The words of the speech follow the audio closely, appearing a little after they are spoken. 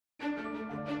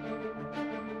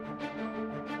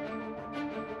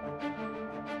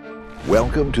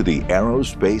Welcome to the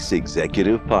Aerospace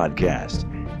Executive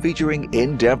Podcast, featuring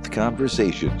in-depth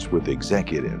conversations with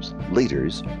executives,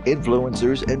 leaders,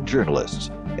 influencers, and journalists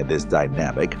in this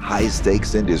dynamic,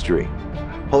 high-stakes industry.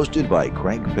 Hosted by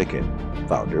Craig Picken,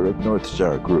 founder of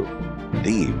Northstar Group,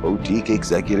 the boutique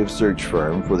executive search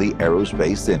firm for the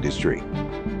aerospace industry.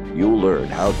 You'll learn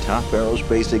how top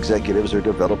aerospace executives are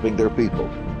developing their people,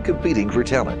 competing for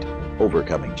talent,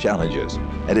 overcoming challenges,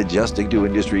 and adjusting to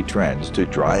industry trends to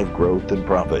drive growth and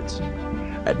profits.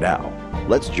 And now,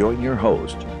 let's join your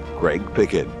host, Craig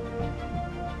Picken.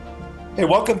 Hey,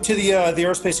 welcome to the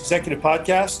Aerospace Executive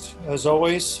Podcast. As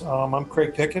always, I'm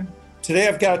Craig Picken. Today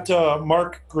I've got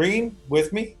Mark Green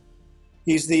with me.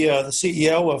 He's the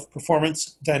CEO of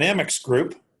Performance Dynamics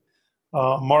Group.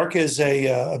 Mark is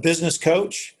a business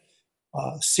coach,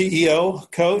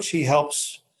 CEO coach. He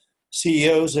helps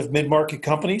CEOs of mid-market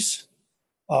companies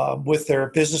with their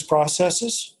business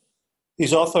processes.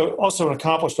 He's also an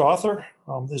accomplished author.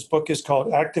 His book is called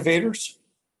Activators,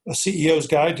 A CEO's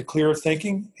Guide to Clearer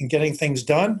Thinking and Getting Things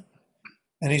Done.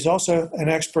 And he's also an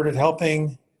expert at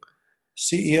helping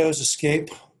CEOs escape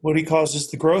what he calls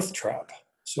the growth trap.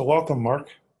 So welcome, Mark.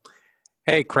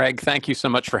 Hey, Craig. Thank you so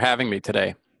much for having me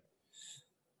today.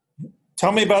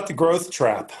 Tell me about the growth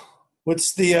trap.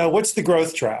 What's the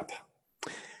growth trap?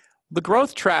 The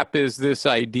growth trap is this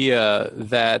idea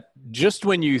that just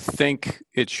when you think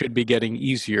it should be getting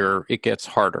easier, it gets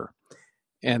harder.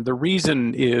 And the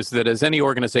reason is that as any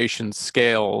organization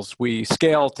scales, we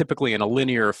scale typically in a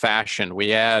linear fashion.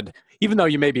 We add, even though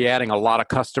you may be adding a lot of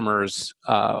customers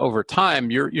over time,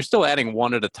 you're still adding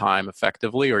one at a time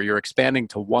effectively, or you're expanding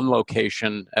to one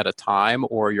location at a time,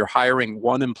 or you're hiring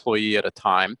one employee at a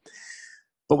time.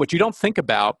 But what you don't think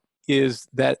about is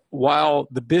that while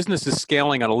the business is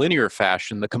scaling on a linear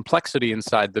fashion, the complexity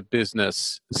inside the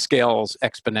business scales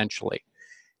exponentially.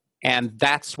 And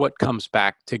that's what comes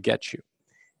back to get you.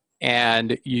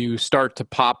 And you start to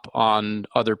pop on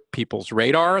other people's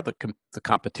radar, the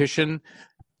competition.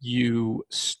 You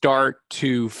start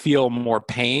to feel more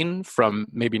pain from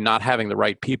maybe not having the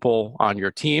right people on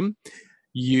your team.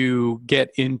 You get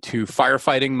into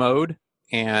firefighting mode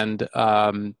and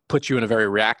put you in a very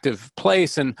reactive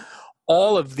place. And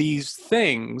all of these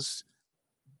things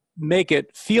make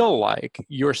it feel like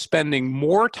you're spending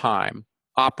more time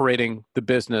operating the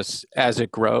business as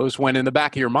it grows, when in the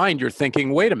back of your mind, you're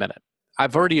thinking, wait a minute,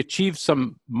 I've already achieved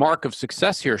some mark of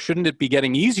success here. Shouldn't it be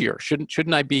getting easier?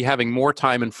 Shouldn't I be having more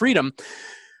time and freedom?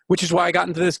 Which is why I got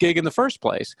into this gig in the first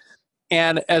place.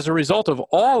 And as a result of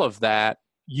all of that,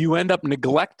 you end up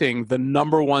neglecting the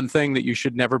number one thing that you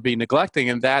should never be neglecting,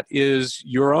 and that is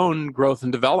your own growth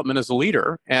and development as a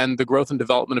leader and the growth and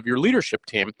development of your leadership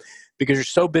team, because you're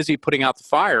so busy putting out the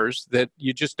fires that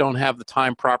you just don't have the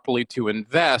time properly to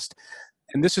invest.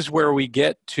 And this is where we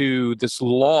get to this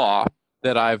law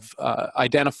that I've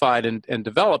identified and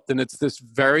developed, and it's this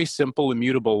very simple,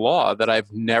 immutable law that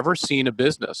I've never seen a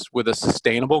business with a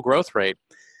sustainable growth rate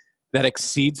that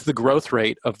exceeds the growth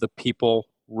rate of the people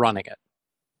running it.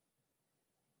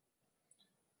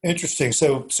 Interesting.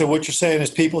 So what you're saying is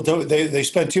people they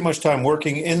spend too much time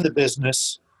working in the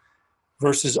business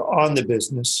versus on the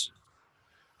business,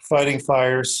 fighting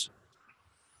fires,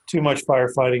 too much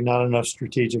firefighting, not enough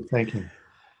strategic thinking.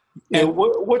 And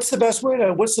what's the best way to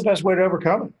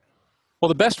overcome it? Well,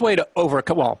 the best way to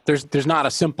overcome, there's not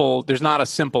a simple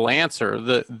answer.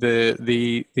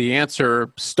 The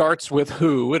answer starts with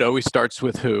who. It always starts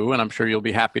with who, and I'm sure you'll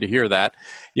be happy to hear that.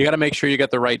 You got to make sure you get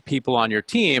the right people on your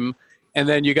team. And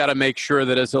then you got to make sure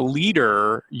that as a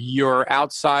leader, you're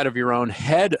outside of your own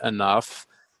head enough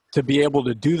to be able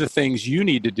to do the things you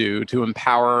need to do to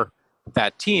empower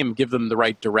that team, give them the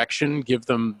right direction, give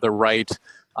them the right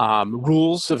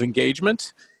rules of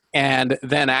engagement, and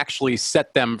then actually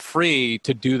set them free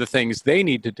to do the things they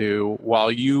need to do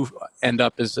while you end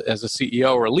up as a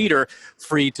CEO or a leader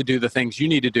free to do the things you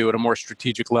need to do at a more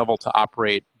strategic level to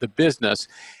operate the business.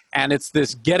 And it's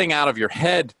this getting out of your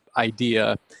head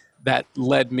idea that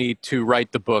led me to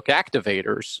write the book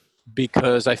Activators,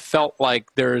 because I felt like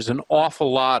there's an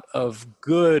awful lot of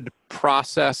good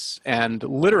process and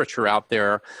literature out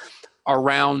there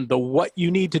around what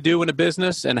you need to do in a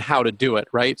business and how to do it,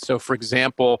 right? So for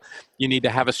example, you need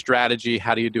to have a strategy.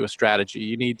 How do you do a strategy?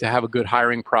 You need to have a good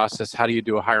hiring process. How do you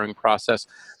do a hiring process?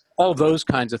 All those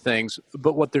kinds of things.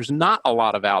 But what there's not a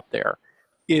lot of out there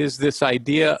is this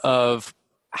idea of,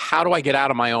 how do I get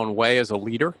out of my own way as a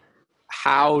leader?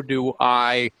 How do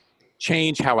I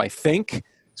change how I think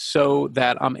so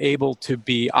that I'm able to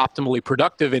be optimally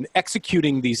productive in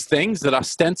executing these things that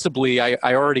ostensibly I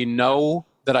already know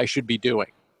that I should be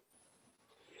doing?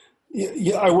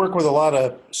 Yeah, I work with a lot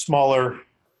of smaller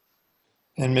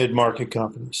and mid-market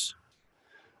companies.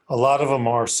 A lot of them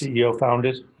are CEO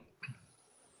founded,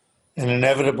 and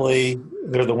inevitably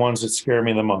they're the ones that scare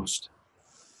me the most.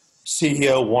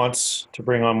 CEO wants to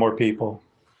bring on more people.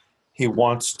 He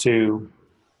wants to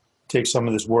take some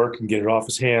of this work and get it off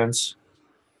his hands.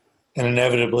 And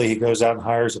inevitably he goes out and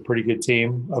hires a pretty good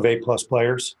team of A-plus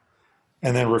players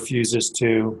and then refuses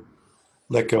to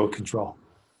let go of control.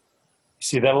 You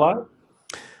see that a lot?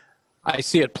 I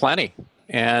see it plenty.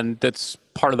 And that's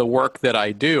part of the work that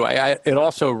I do. It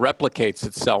also replicates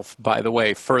itself, by the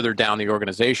way, further down the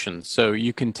organization. So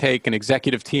you can take an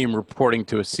executive team reporting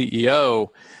to a CEO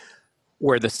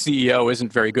where the CEO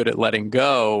isn't very good at letting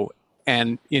go.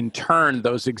 And in turn,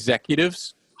 those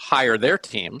executives hire their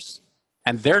teams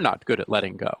and they're not good at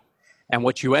letting go. And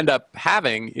what you end up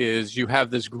having is you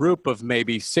have this group of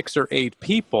maybe 6 or 8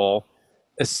 people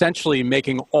essentially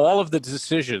making all of the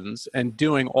decisions and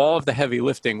doing all of the heavy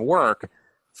lifting work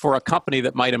for a company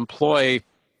that might employ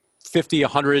 50,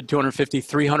 100, 250,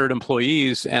 300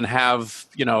 employees and have,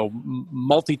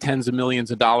 multi-tens of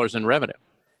millions of dollars in revenue.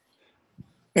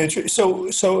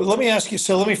 So let me ask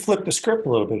you, let me flip the script a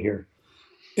little bit here.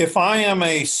 If I am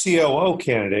a COO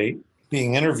candidate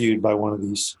being interviewed by one of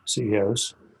these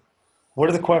CEOs, what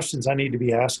are the questions I need to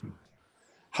be asking?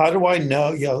 How do I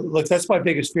know? Look, that's my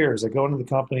biggest fear is I go into the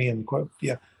company and,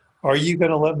 are you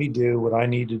going to let me do what I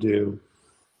need to do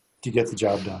to get the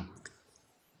job done?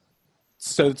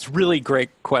 So it's a really great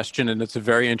question, and it's a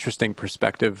very interesting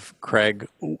perspective, Craig.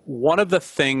 One of the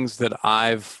things that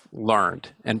I've learned,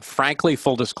 and frankly,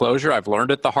 full disclosure, I've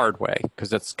learned it the hard way,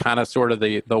 because it's kind of sort of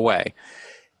the way,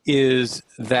 is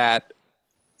that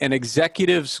an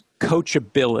executive's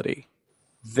coachability,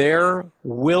 their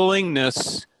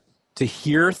willingness to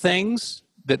hear things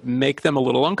that make them a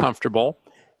little uncomfortable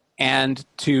and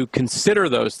to consider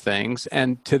those things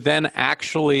and to then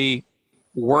actually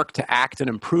work to act and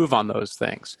improve on those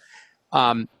things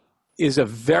is a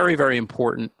very, very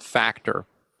important factor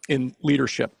in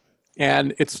leadership.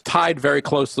 And it's tied very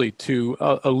closely to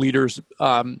a leader's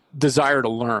desire to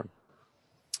learn.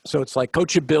 So it's like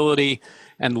coachability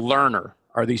and learner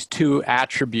are these two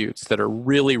attributes that are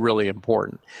really, really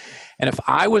important. And if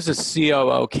I was a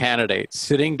COO candidate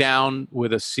sitting down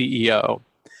with a CEO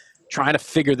trying to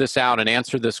figure this out and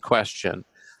answer this question,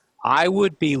 I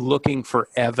would be looking for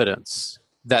evidence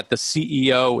that the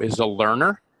CEO is a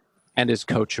learner and is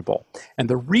coachable. And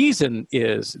the reason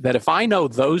is that if I know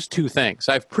those two things,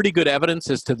 I have pretty good evidence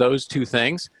as to those two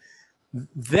things,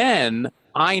 then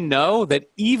I know that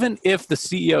even if the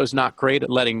CEO is not great at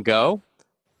letting go,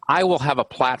 I will have a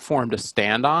platform to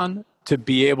stand on to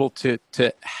be able to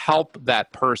help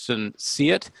that person see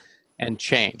it and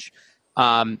change.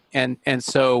 And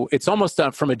so it's almost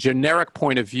from a generic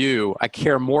point of view, I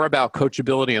care more about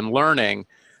coachability and learning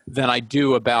than I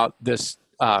do about this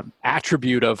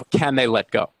attribute of can they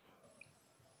let go.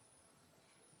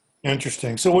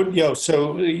 Interesting. So that's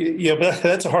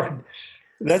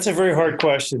a very hard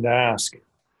question to ask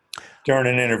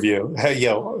during an interview. Hey,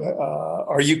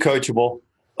 are you coachable?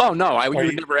 Oh no,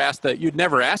 you'd never ask that. You'd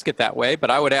never ask it that way.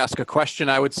 But I would ask a question.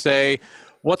 I would say,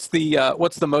 "What's the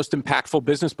most impactful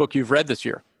business book you've read this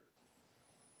year?"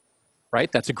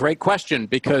 Right. That's a great question,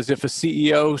 because if a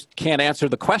CEO can't answer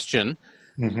the question,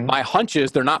 my hunch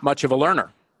is they're not much of a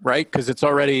learner. Right, because it's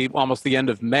already almost the end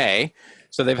of May,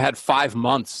 so they've had 5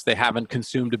 months they haven't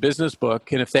consumed a business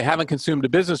book. And if they haven't consumed a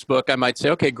business book, I might say,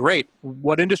 "Okay, great.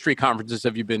 What industry conferences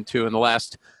have you been to in the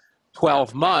last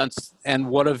 12 months,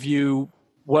 and where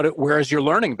has your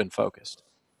learning been focused?"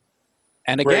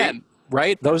 And again,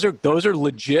 right, those are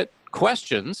legit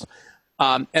questions.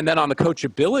 And then on the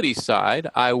coachability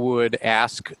side, I would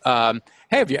ask, "Hey,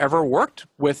 have you ever worked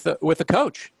with a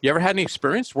coach? You ever had any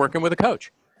experience working with a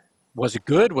coach? Was it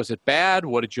good? Was it bad?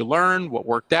 What did you learn? What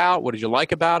worked out? What did you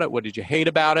like about it? What did you hate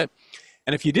about it?"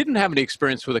 And if you didn't have any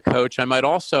experience with a coach, I might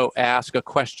also ask a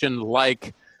question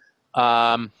like,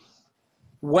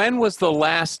 when was the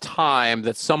last time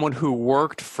that someone who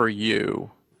worked for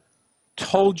you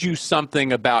told you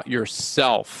something about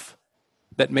yourself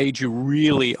that made you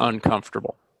really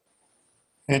uncomfortable?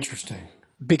 Interesting.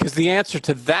 Because the answer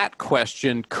to that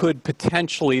question could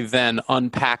potentially then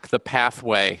unpack the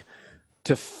pathway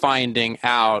to finding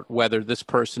out whether this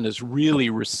person is really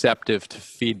receptive to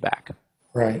feedback.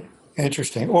 Right.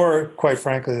 Interesting. Or quite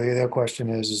frankly, the other question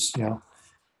is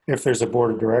if there's a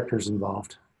board of directors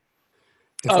involved.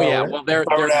 If I were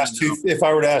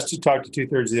to ask to talk to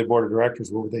 2/3 of the board of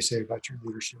directors, what would they say about your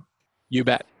leadership? You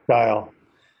bet. Style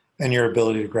and your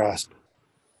ability to grasp,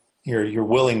 your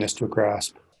willingness to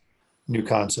grasp new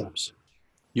concepts.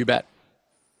 You bet.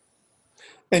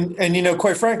 And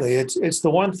quite frankly, it's the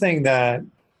one thing that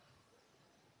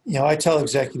I tell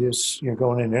executives,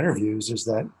 going in interviews, is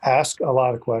that ask a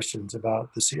lot of questions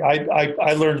about the CEO.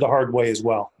 I learned the hard way as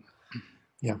well.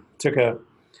 Took a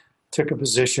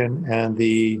position, and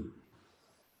the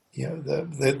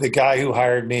guy who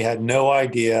hired me had no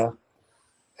idea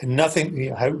and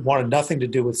nothing. Wanted nothing to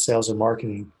do with sales and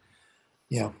marketing.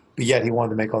 But yet he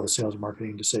wanted to make all the sales and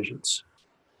marketing decisions.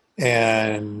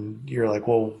 And you're like,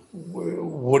 well,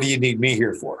 what do you need me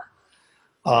here for?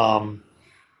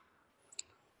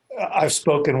 I've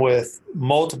spoken with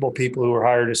multiple people who were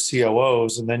hired as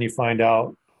COOs, and then you find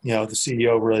out, the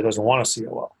CEO really doesn't want a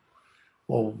COO.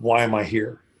 Well, why am I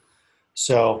here?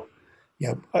 So,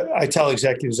 I tell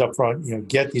executives up front,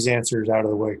 get these answers out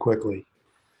of the way quickly,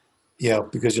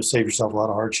 because you'll save yourself a lot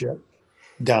of hardship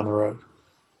down the road.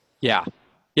 Yeah.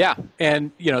 Yeah.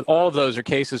 And, all of those are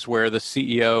cases where the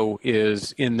CEO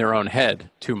is in their own head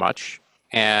too much,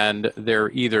 and they're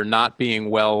either not being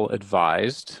well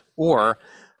advised, or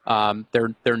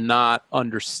they're not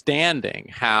understanding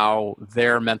how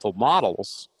their mental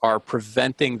models are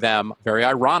preventing them, very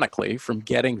ironically, from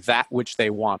getting that which they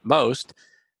want most,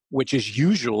 which is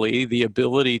usually the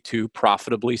ability to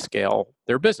profitably scale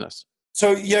their business.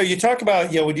 So, you talk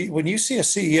about, when you see a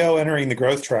CEO entering the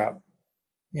growth trap,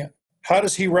 how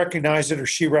does he recognize it or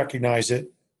she recognize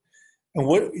it? And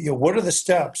what are the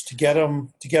steps to get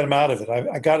them out of it?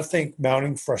 I got to think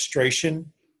mounting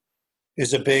frustration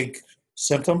is a big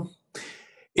symptom.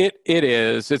 It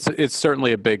is. It's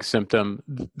certainly a big symptom.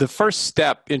 The first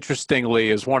step,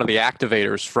 interestingly, is one of the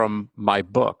activators from my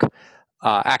book,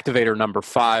 activator number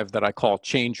 5, that I call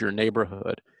Change Your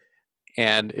Neighborhood.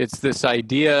 And it's this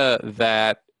idea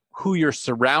that who you're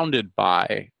surrounded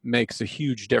by makes a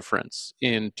huge difference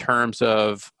in terms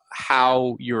of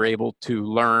how you're able to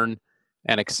learn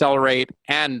and accelerate,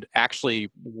 and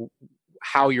actually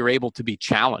how you're able to be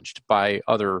challenged by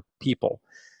other people.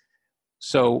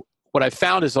 So what I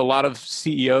found is a lot of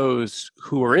CEOs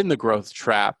who are in the growth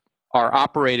trap are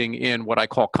operating in what I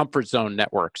call comfort zone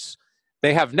networks.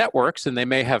 They have networks, and they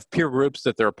may have peer groups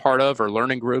that they're a part of, or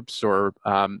learning groups, or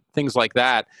things like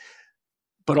that.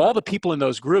 But all the people in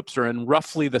those groups are in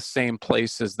roughly the same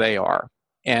place as they are.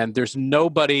 And there's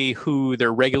nobody who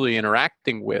they're regularly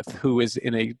interacting with who is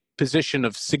in a position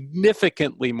of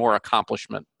significantly more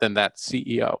accomplishment than that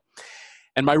CEO.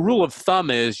 And my rule of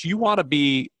thumb is you want to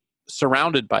be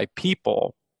surrounded by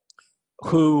people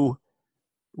who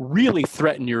really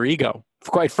threaten your ego,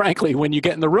 quite frankly, when you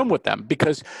get in the room with them,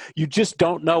 because you just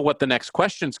don't know what the next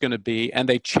question is going to be, and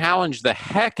they challenge the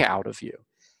heck out of you.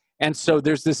 And so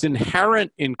there's this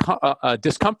inherent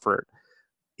discomfort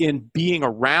in being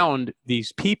around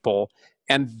these people.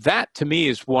 And that, to me,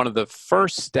 is one of the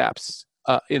first steps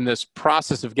in this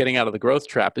process of getting out of the growth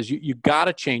trap, is you got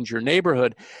to change your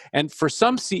neighborhood. And for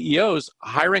some CEOs,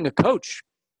 hiring a coach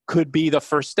could be the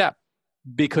first step,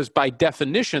 because by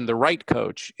definition, the right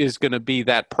coach is going to be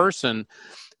that person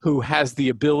who has the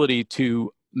ability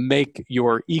to make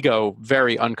your ego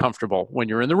very uncomfortable when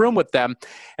you're in the room with them.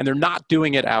 And they're not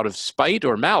doing it out of spite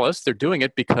or malice. They're doing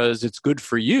it because it's good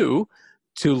for you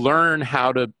to learn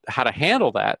how to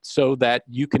handle that, so that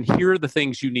you can hear the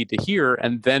things you need to hear,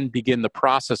 and then begin the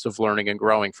process of learning and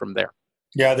growing from there.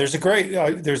 Yeah, there's a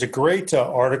great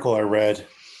article I read,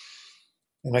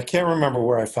 and I can't remember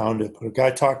where I found it, but a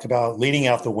guy talked about leaning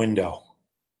out the window.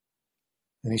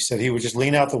 And he said he would just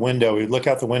lean out the window. He'd look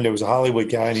out the window. He was a Hollywood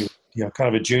guy, and he kind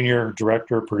of a junior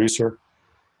director, producer.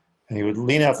 And he would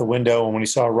lean out the window, and when he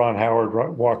saw Ron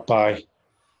Howard walk by,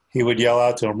 he would yell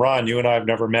out to him, "Ron, you and I have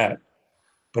never met,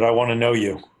 but I want to know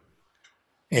you."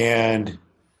 And,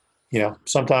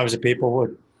 sometimes the people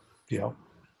would,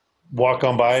 walk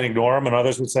on by and ignore him, and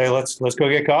others would say, let's go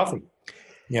get coffee.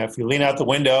 If you lean out the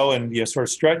window and you sort of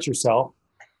stretch yourself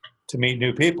to meet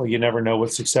new people, you never know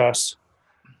what success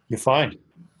you find.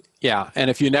 Yeah. And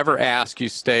if you never ask, you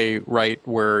stay right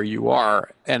where you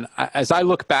are. And as I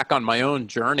look back on my own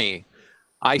journey,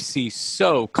 I see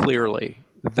so clearly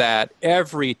that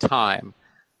every time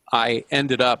I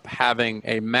ended up having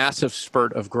a massive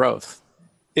spurt of growth,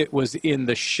 it was in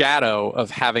the shadow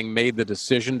of having made the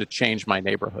decision to change my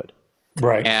neighborhood.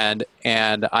 Right. And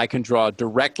I can draw a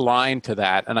direct line to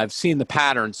that. And I've seen the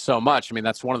pattern so much. I mean,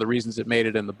 that's one of the reasons it made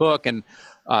it in the book. And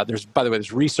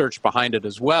there's research behind it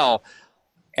as well.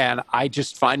 And I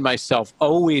just find myself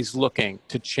always looking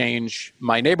to change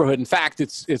my neighborhood. In fact,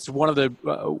 it's one of the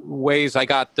ways I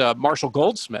got Marshall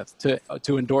Goldsmith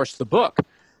to endorse the book.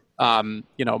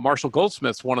 Marshall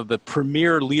Goldsmith's one of the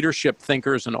premier leadership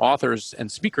thinkers and authors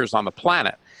and speakers on the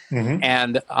planet. Mm-hmm.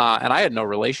 And I had no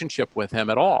relationship with him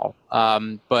at all.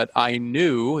 But I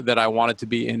knew that I wanted to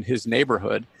be in his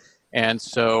neighborhood. And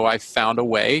so I found a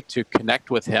way to connect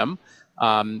with him.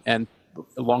 And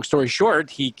long story short,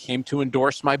 he came to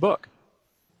endorse my book.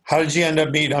 How did you end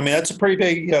up meeting? I mean, that's a pretty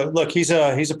big, look, he's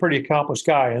a pretty accomplished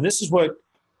guy. And this is what,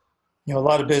 a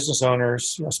lot of business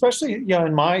owners, especially,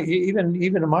 in my, even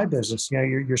in my business,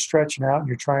 you're stretching out and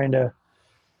you're trying to,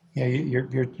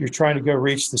 you're trying to go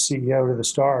reach the CEO to the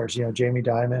stars, Jamie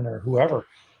Dimon or whoever.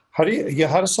 How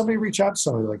does somebody reach out to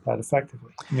somebody like that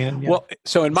effectively? I mean, well,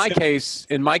 so in my case,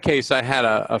 I had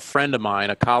a friend of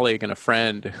mine, a colleague and a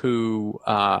friend who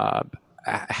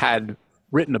had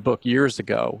written a book years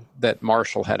ago that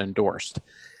Marshall had endorsed.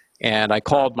 And I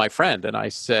called my friend and I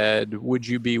said, would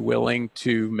you be willing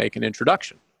to make an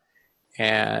introduction?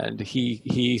 And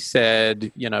he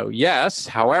said, yes.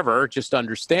 However, just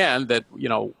understand that,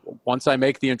 once I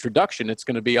make the introduction, it's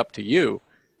going to be up to you.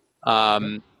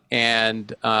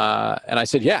 And I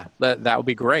said, yeah, that would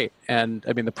be great. And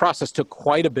I mean, the process took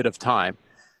quite a bit of time.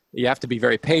 You have to be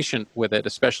very patient with it,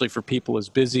 especially for people as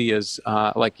busy as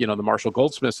the Marshall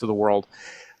Goldsmiths of the world.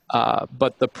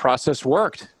 But the process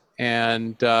worked.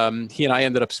 And he and I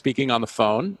ended up speaking on the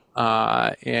phone,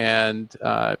 and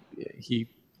he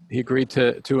agreed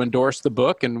to endorse the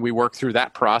book, and we worked through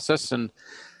that process, and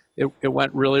it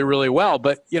went really, really well.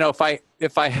 But if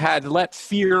I had let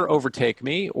fear overtake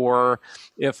me, or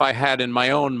if I had in my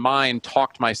own mind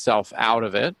talked myself out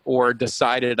of it, or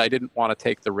decided I didn't want to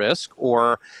take the risk,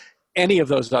 or any of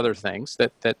those other things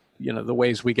that the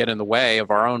ways we get in the way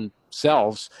of our own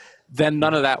selves, then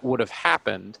none of that would have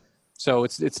happened. So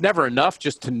it's never enough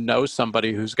just to know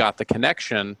somebody who's got the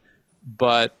connection,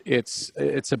 but it's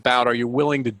about, are you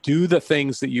willing to do the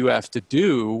things that you have to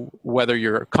do, whether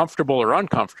you're comfortable or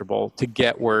uncomfortable, to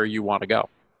get where you want to go.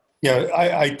 Yeah,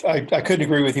 I couldn't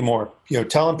agree with you more.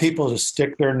 Telling people to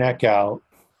stick their neck out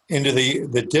into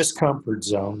the discomfort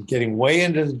zone, getting way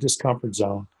into the discomfort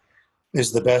zone,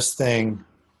 is the best thing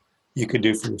you could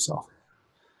do for yourself.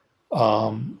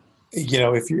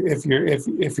 If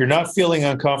you're not feeling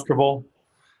uncomfortable,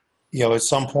 at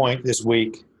some point this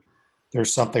week,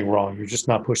 there's something wrong. You're just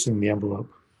not pushing the envelope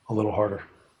a little harder.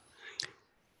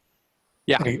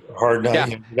 Yeah. Hard. Yeah.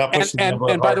 You're not pushing the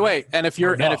envelope and by hard. the way, if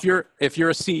you're a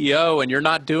CEO and you're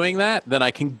not doing that, then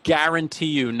I can guarantee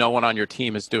you no one on your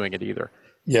team is doing it either.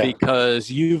 Yeah. Because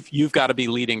you've got to be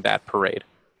leading that parade.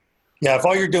 Yeah. If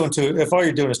all you're doing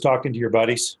is talking to your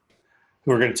buddies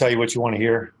who are going to tell you what you want to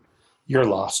hear, you're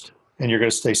lost and you're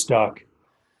going to stay stuck,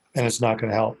 and it's not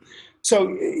going to help.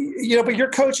 So, but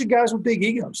you're coaching guys with big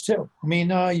egos too. I mean,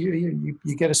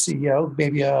 you get a CEO,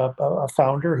 maybe a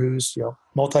founder who's,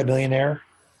 multimillionaire,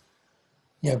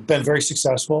 been very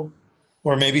successful,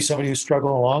 or maybe somebody who's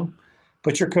struggling along,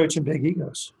 but you're coaching big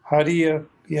egos. How do you,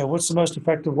 what's the most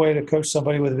effective way to coach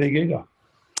somebody with a big ego?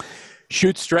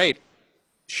 Shoot straight.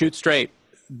 It's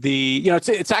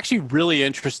actually really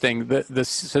interesting.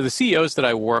 So the CEOs that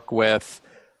I work with,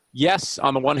 yes,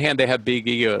 on the one hand, they have big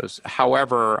egos.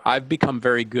 However, I've become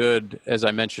very good, as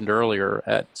I mentioned earlier,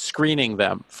 at screening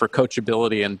them for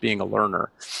coachability and being a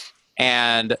learner.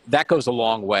 And that goes a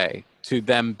long way to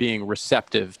them being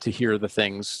receptive to hear the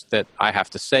things that I have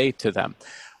to say to them.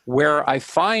 Where I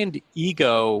find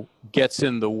ego gets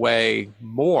in the way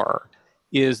more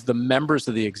is the members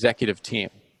of the executive team.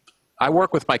 I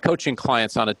work with my coaching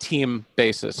clients on a team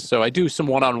basis. So I do some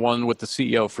one-on-one with the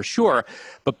CEO for sure,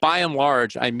 but by and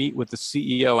large, I meet with the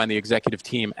CEO and the executive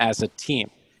team as a team.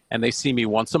 And they see me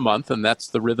once a month, and that's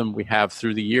the rhythm we have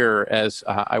through the year as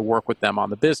I work with them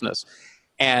on the business.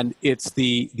 And it's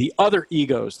the other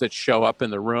egos that show up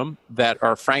in the room that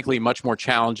are frankly much more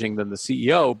challenging than the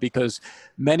CEO, because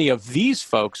many of these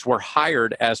folks were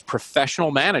hired as professional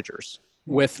managers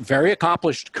with very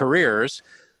accomplished careers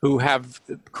who have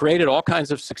created all kinds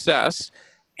of success.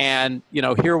 And,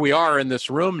 here we are in this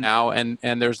room now, and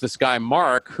there's this guy,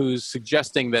 Mark, who's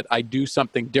suggesting that I do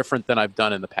something different than I've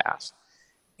done in the past.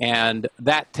 And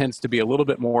that tends to be a little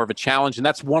bit more of a challenge. And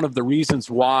that's one of the reasons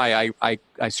why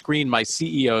I screen my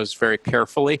CEOs very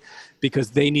carefully,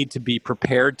 because they need to be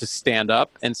prepared to stand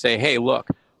up and say, hey, look,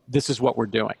 this is what we're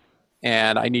doing,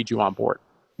 and I need you on board.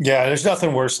 Yeah, there's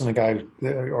nothing worse than the guy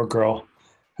or girl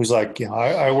who's like,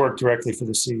 I work directly for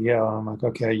the CEO. I'm like,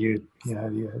 okay, do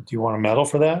you want a medal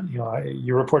for that?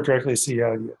 You report directly to the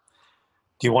CEO.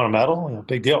 Do you want a medal?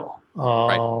 Big deal.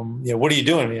 Right. What are you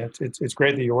doing? It's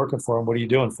great that you're working for him. What are you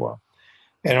doing for him?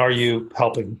 And are you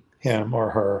helping him or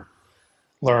her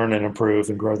learn and improve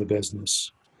and grow the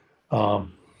business?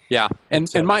 Yeah.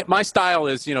 And my style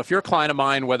is, if you're a client of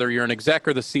mine, whether you're an exec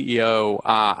or the CEO,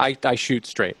 I shoot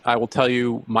straight. I will tell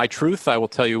you my truth. I will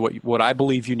tell you what I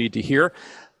believe you need to hear.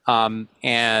 And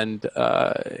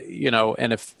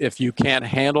if you can't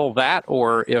handle that,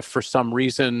 or if for some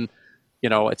reason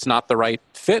it's not the right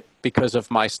fit because of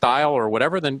my style or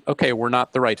whatever, then okay, we're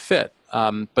not the right fit.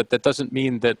 But that doesn't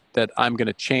mean that I'm going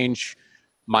to change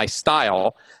my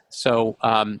style. So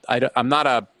I'm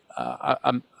not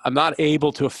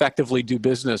able to effectively do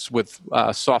business with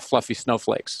soft, fluffy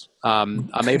snowflakes. I'm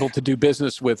able to do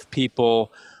business with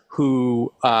people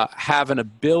who have an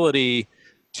ability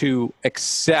to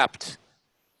accept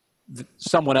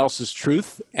someone else's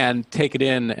truth and take it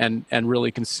in and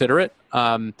really consider it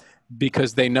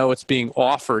because they know it's being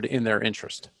offered in their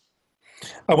interest.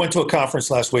 I went to a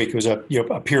conference last week. It was a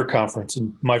peer conference,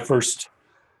 and my first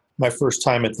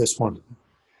time at this one.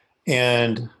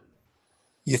 And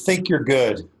you think you're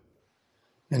good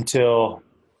until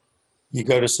you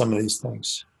go to some of these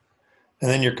things, and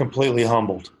then you're completely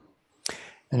humbled.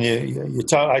 And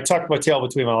I tucked my tail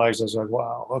between my legs. I was like,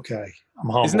 wow, okay, I'm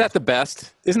humbled. Isn't that the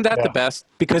best? Isn't that the best?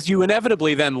 Because you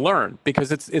inevitably then learn,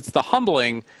 because it's the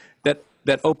humbling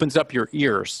that opens up your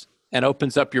ears and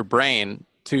opens up your brain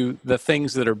to the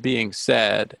things that are being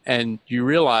said. And you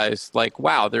realize, like,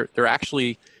 wow, there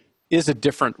actually is a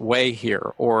different way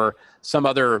here, or some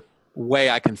other way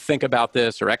I can think about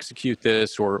this or execute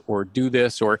this or do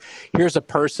this, or here's a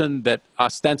person that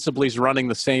ostensibly is running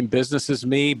the same business as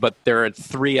me, but they're at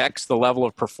 3x the level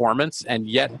of performance, and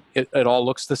yet it all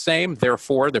looks the same.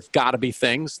 Therefore, there's got to be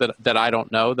things that I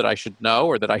don't know that I should know,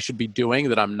 or that I should be doing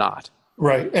that I'm not.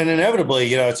 Right. And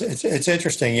inevitably, it's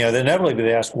interesting, inevitably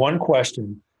they ask one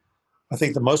question, I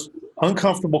think the most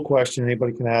uncomfortable question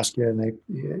anybody can ask you, and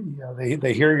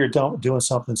they hear you're doing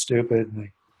something stupid,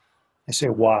 and they say,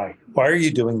 why? Why are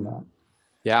you doing that?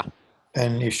 Yeah.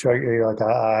 And you're like,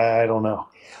 I don't know.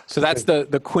 So that's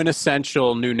the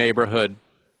quintessential new neighborhood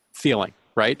feeling,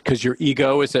 right? Because your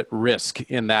ego is at risk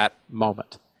in that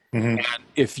moment. Mm-hmm. And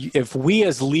if we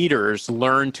as leaders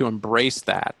learn to embrace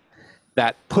that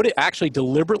actually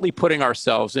deliberately putting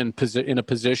ourselves in a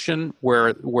position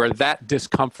where that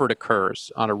discomfort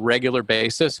occurs on a regular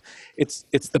basis, it's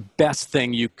the best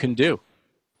thing you can do.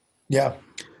 Yeah.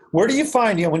 Where do you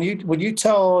find, when you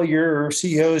tell your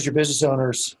CEOs, your business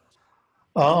owners,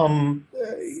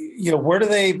 where do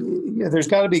they, there's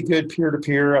got to be good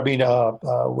peer-to-peer. I mean,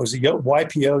 was it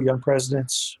YPO, Young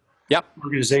Presidents? Yep.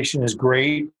 Organization is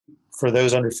great for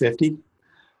those under 50.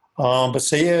 But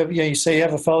say you say you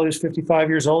have a fellow who's 55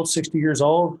 years old, 60 years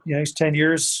old, he's 10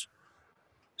 years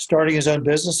starting his own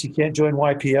business. He can't join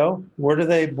YPO. Where do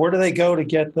they go to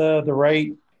get the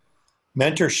right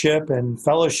mentorship and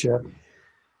fellowship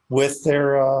with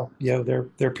their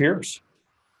peers?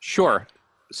 Sure.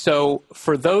 So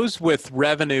for those with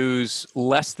revenues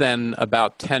less than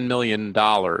about $10 million,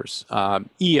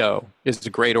 EO is a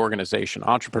great organization,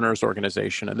 entrepreneurs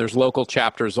organization, and there's local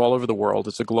chapters all over the world.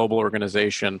 It's a global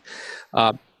organization.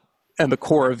 And the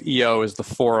core of EO is the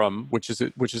forum, which is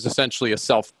essentially a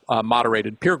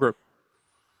self-moderated peer group.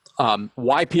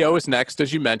 YPO is next,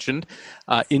 as you mentioned.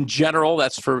 In general,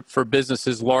 that's for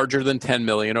businesses larger than 10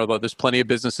 million, although there's plenty of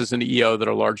businesses in EO that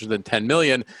are larger than 10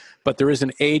 million, but there is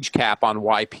an age cap on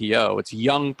YPO. It's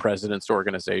Young Presidents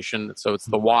Organization, so it's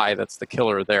the Y that's the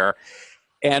killer there.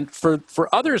 And for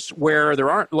others where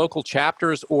there aren't local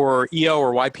chapters, or EO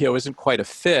or YPO isn't quite a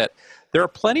fit, there are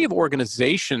plenty of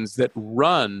organizations that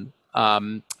run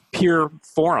peer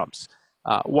forums.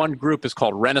 One group is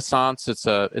called Renaissance. It's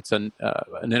an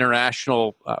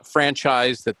international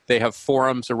franchise that they have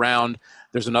forums around.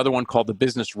 There's another one called the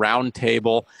Business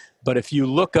Roundtable. But if you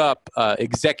look up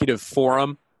executive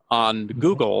forum on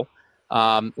Google,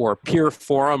 or peer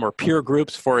forum or peer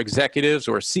groups for executives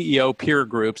or CEO peer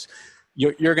groups,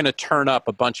 you're going to turn up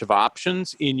a bunch of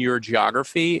options in your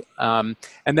geography. And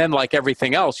then, like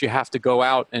everything else, you have to go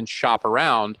out and shop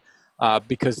around,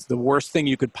 because the worst thing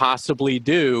you could possibly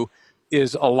do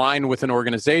is align with an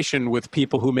organization with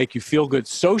people who make you feel good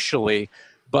socially,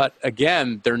 but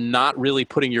again, they're not really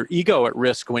putting your ego at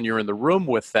risk when you're in the room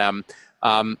with them,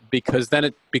 because then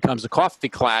it becomes a coffee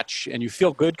klatch, and you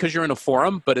feel good because you're in a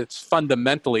forum, but it's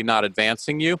fundamentally not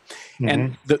advancing you. Mm-hmm.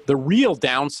 And the real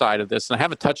downside of this, and I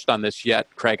haven't touched on this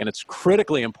yet, Craig, and it's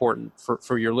critically important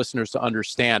for your listeners to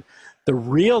understand, the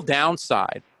real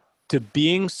downside to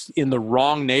being in the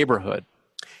wrong neighborhood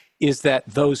is that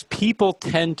those people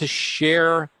tend to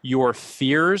share your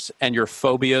fears and your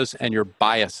phobias and your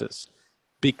biases,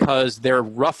 because they're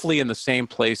roughly in the same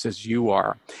place as you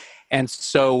are. And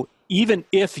so even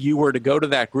if you were to go to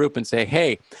that group and say,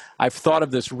 hey, I've thought of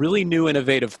this really new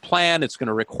innovative plan, it's going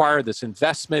to require this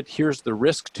investment, here's the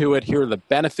risk to it, here are the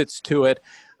benefits to it,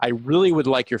 I really would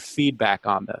like your feedback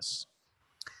on this.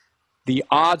 The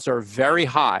odds are very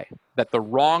high that the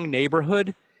wrong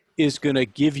neighborhood is going to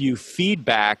give you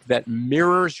feedback that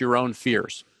mirrors your own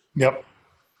fears. Yep.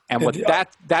 And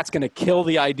that's going to kill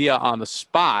the idea on the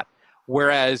spot.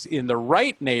 Whereas in the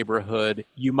right neighborhood,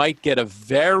 you might get a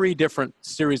very different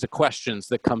series of questions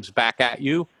that comes back at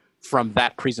you from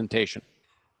that presentation.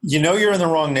 You know you're in the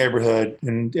wrong neighborhood.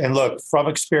 And look, from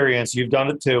experience, you've done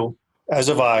it too, as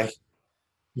have I.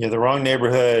 You're the wrong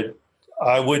neighborhood.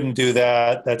 I wouldn't do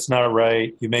that. That's not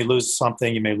right. You may lose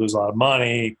something. You may lose a lot of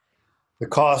money. The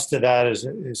cost of that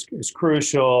is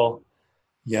crucial,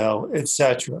 et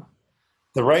cetera.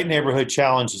 The right neighborhood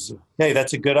challenges you. Hey,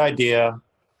 that's a good idea.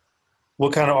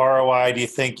 What kind of ROI do you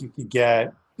think you could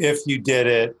get if you did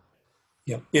it?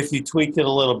 If you tweaked it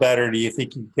a little better, do you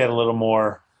think you could get a little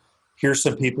more? Here's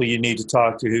some people you need to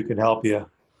talk to who can help you.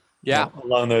 Yeah,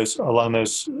 along those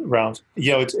rounds.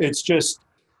 It's just,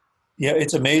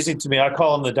 it's amazing to me. I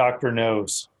call him the Dr.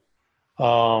 Knows.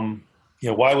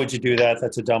 Why would you do that?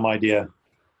 That's a dumb idea.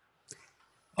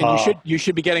 And you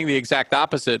should be getting the exact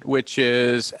opposite, which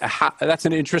is that's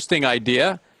an interesting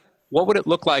idea. What would it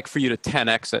look like for you to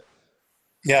 10x it?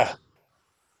 Yeah.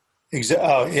 Exactly.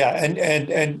 Oh, yeah.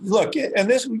 And look, and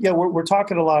this, we're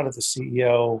talking a lot at the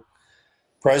CEO,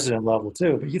 president level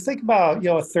too. But you think about, a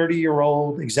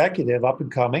 30-year-old executive up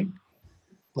and coming,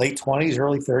 late 20s,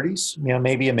 early 30s,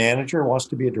 maybe a manager, wants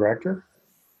to be a director,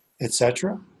 et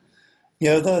cetera.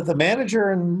 The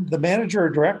manager or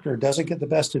director doesn't get the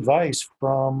best advice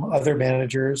from other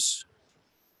managers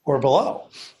or below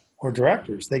or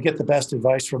directors. They get the best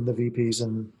advice from the VPs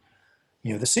and,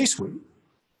 the C-suite.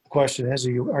 The question is,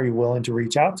 are you willing to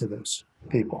reach out to those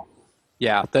people?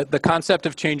 Yeah, the concept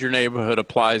of change your neighborhood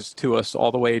applies to us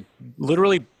all the way,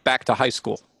 literally back to high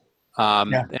school.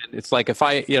 And it's like if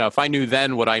I knew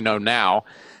then what I know now,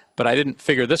 but I didn't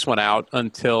figure this one out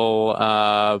until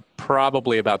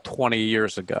probably about 20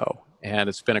 years ago, and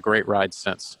it's been a great ride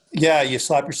since. Yeah, you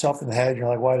slap yourself in the head. And you're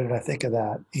like, why didn't I think of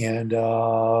that? And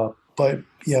but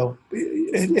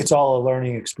it's all a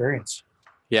learning experience.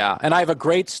 Yeah, and I have a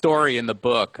great story in the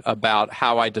book about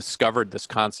how I discovered this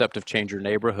concept of change your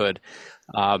neighborhood,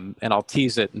 and I'll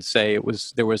tease it and say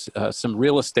there was some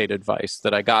real estate advice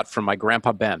that I got from my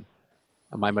grandpa Ben,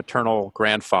 my maternal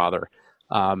grandfather,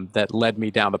 that led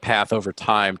me down the path over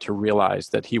time to realize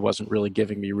that he wasn't really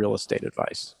giving me real estate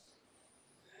advice.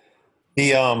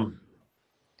 I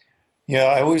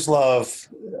always love,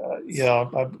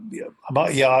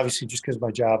 obviously just because of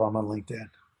my job, I'm on LinkedIn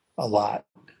a lot.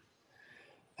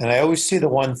 And I always see the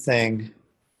one thing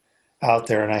out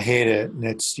there, and I hate it. And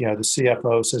it's, the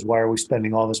CFO says, why are we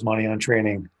spending all this money on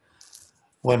training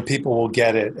when people will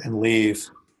get it and leave?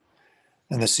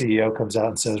 And the CEO comes out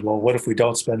and says, well, what if we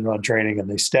don't spend it on training and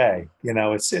they stay?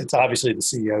 It's obviously the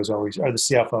CEO is always, or the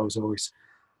CFO is always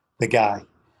the guy.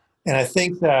 And I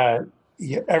think that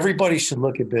everybody should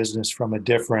look at business from a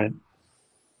different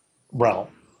realm.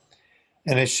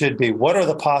 And it should be, what are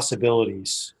the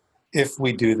possibilities if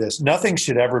we do this? Nothing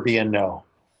should ever be a no.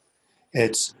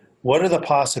 It's, what are the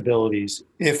possibilities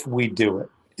if we do it?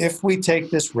 If we take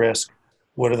this risk,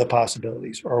 what are the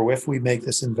possibilities? Or if we make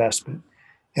this investment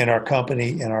in our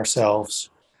company and ourselves,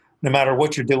 no matter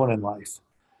what you're doing in life,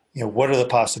 what are the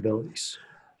possibilities?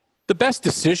 The best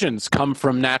decisions come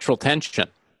from natural tension.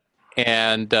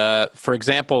 And for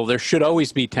example, there should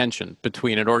always be tension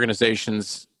between an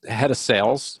organization's head of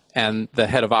sales and the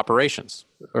head of operations,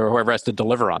 or whoever has to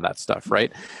deliver on that stuff,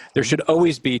 right? There should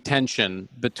always be tension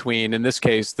between, in this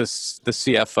case, the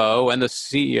CFO and the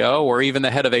CEO, or even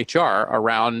the head of HR,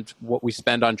 around what we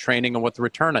spend on training and what the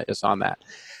return is on that.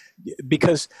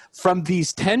 Because from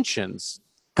these tensions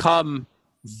come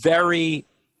very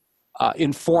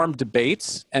informed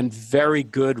debates and very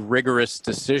good, rigorous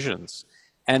decisions.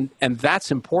 And that's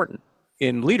important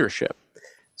in leadership.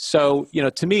 So,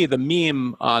 to me, the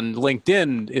meme on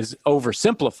LinkedIn is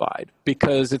oversimplified,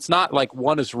 because it's not like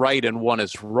one is right and one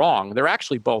is wrong. They're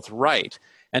actually both right.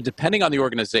 And depending on the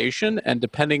organization and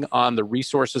depending on the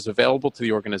resources available to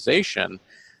the organization,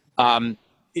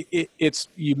 it's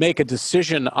you make a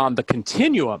decision on the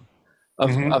continuum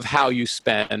of how you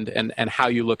spend and how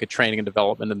you look at training and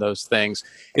development and those things.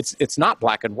 It's not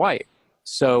black and white.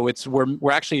 So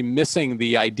we're actually missing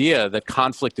the idea that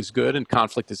conflict is good and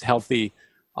conflict is healthy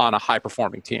on a high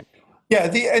performing team. Yeah,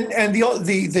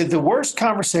 the worst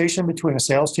conversation between a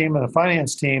sales team and a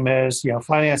finance team is,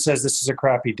 finance says this is a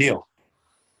crappy deal.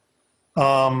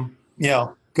 Go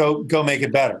make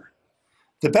it better.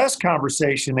 The best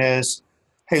conversation is,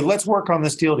 hey, let's work on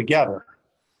this deal together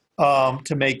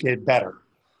to make it better.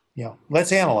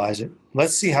 Let's analyze it.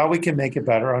 Let's see how we can make it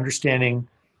better, understanding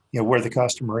where the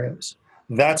customer is.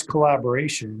 That's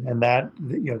collaboration, and that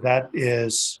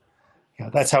is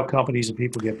that's how companies and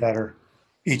people get better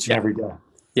each and every day.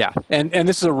 Yeah, and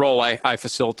this is a role I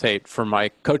facilitate for my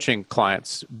coaching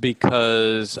clients,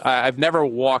 because I've never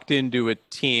walked into a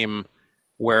team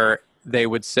where they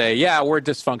would say, yeah, we're a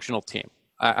dysfunctional team.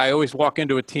 I always walk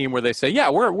into a team where they say, yeah,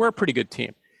 we're a pretty good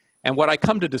team. And what I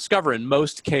come to discover in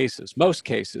most cases,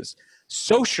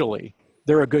 socially,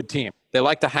 they're a good team. They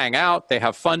like to hang out, they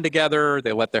have fun together,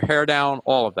 they let their hair down,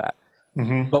 all of that.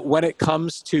 Mm-hmm. But when it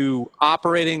comes to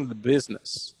operating the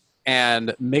business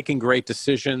and making great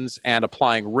decisions and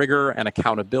applying rigor and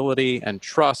accountability and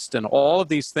trust and all of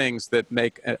these things that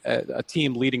make a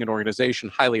team leading an organization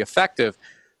highly effective,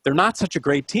 they're not such a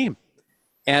great team.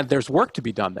 And there's work to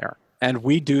be done there. And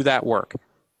we do that work.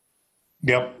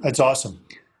 Yep, that's awesome.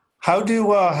 How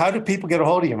do people get a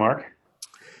hold of you, Mark?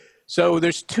 So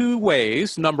there's two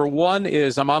ways. Number one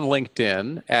is I'm on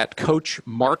LinkedIn at Coach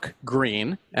Mark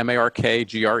Green,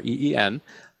 MarkGreen,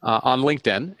 on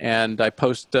LinkedIn. And I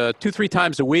post 2-3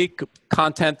 times a week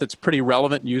content that's pretty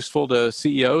relevant and useful to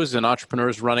CEOs and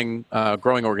entrepreneurs running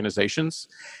growing organizations.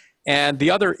 And the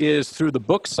other is through the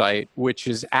book site, which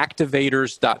is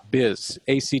activators.biz,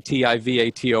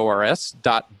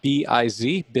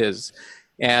 activators.biz.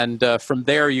 And from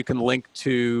there, you can link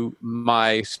to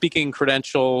my speaking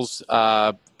credentials,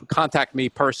 contact me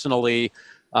personally,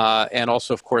 and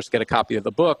also, of course, get a copy of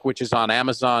the book, which is on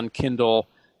Amazon, Kindle,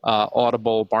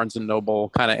 Audible, Barnes & Noble,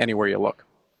 kind of anywhere you look.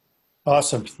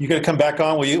 Awesome. You going to come back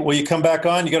on? Will you come back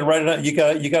on? You going to write it?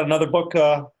 You got another book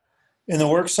in the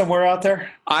works somewhere out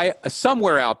there?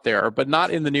 Somewhere out there, but not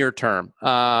in the near term.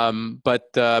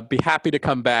 But be happy to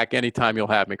come back anytime you'll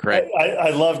have me, Craig.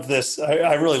 I loved this.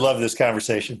 I really love this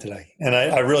conversation today, and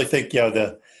I really think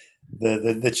the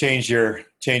change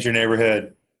your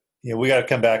neighborhood. We got to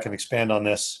come back and expand on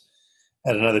this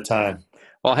at another time.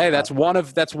 Well, hey, that's one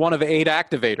of 8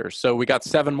 activators, so we got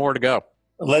 7 more to go.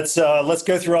 Let's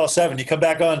go through all 7. You come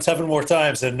back on 7 more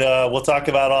times, and we'll talk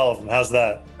about all of them. How's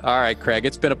that? All right, Craig.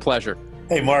 It's been a pleasure.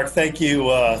 Hey, Mark. Thank you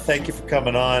for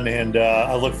coming on, and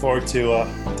I look forward to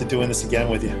doing this again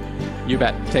with you. You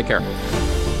bet. Take care.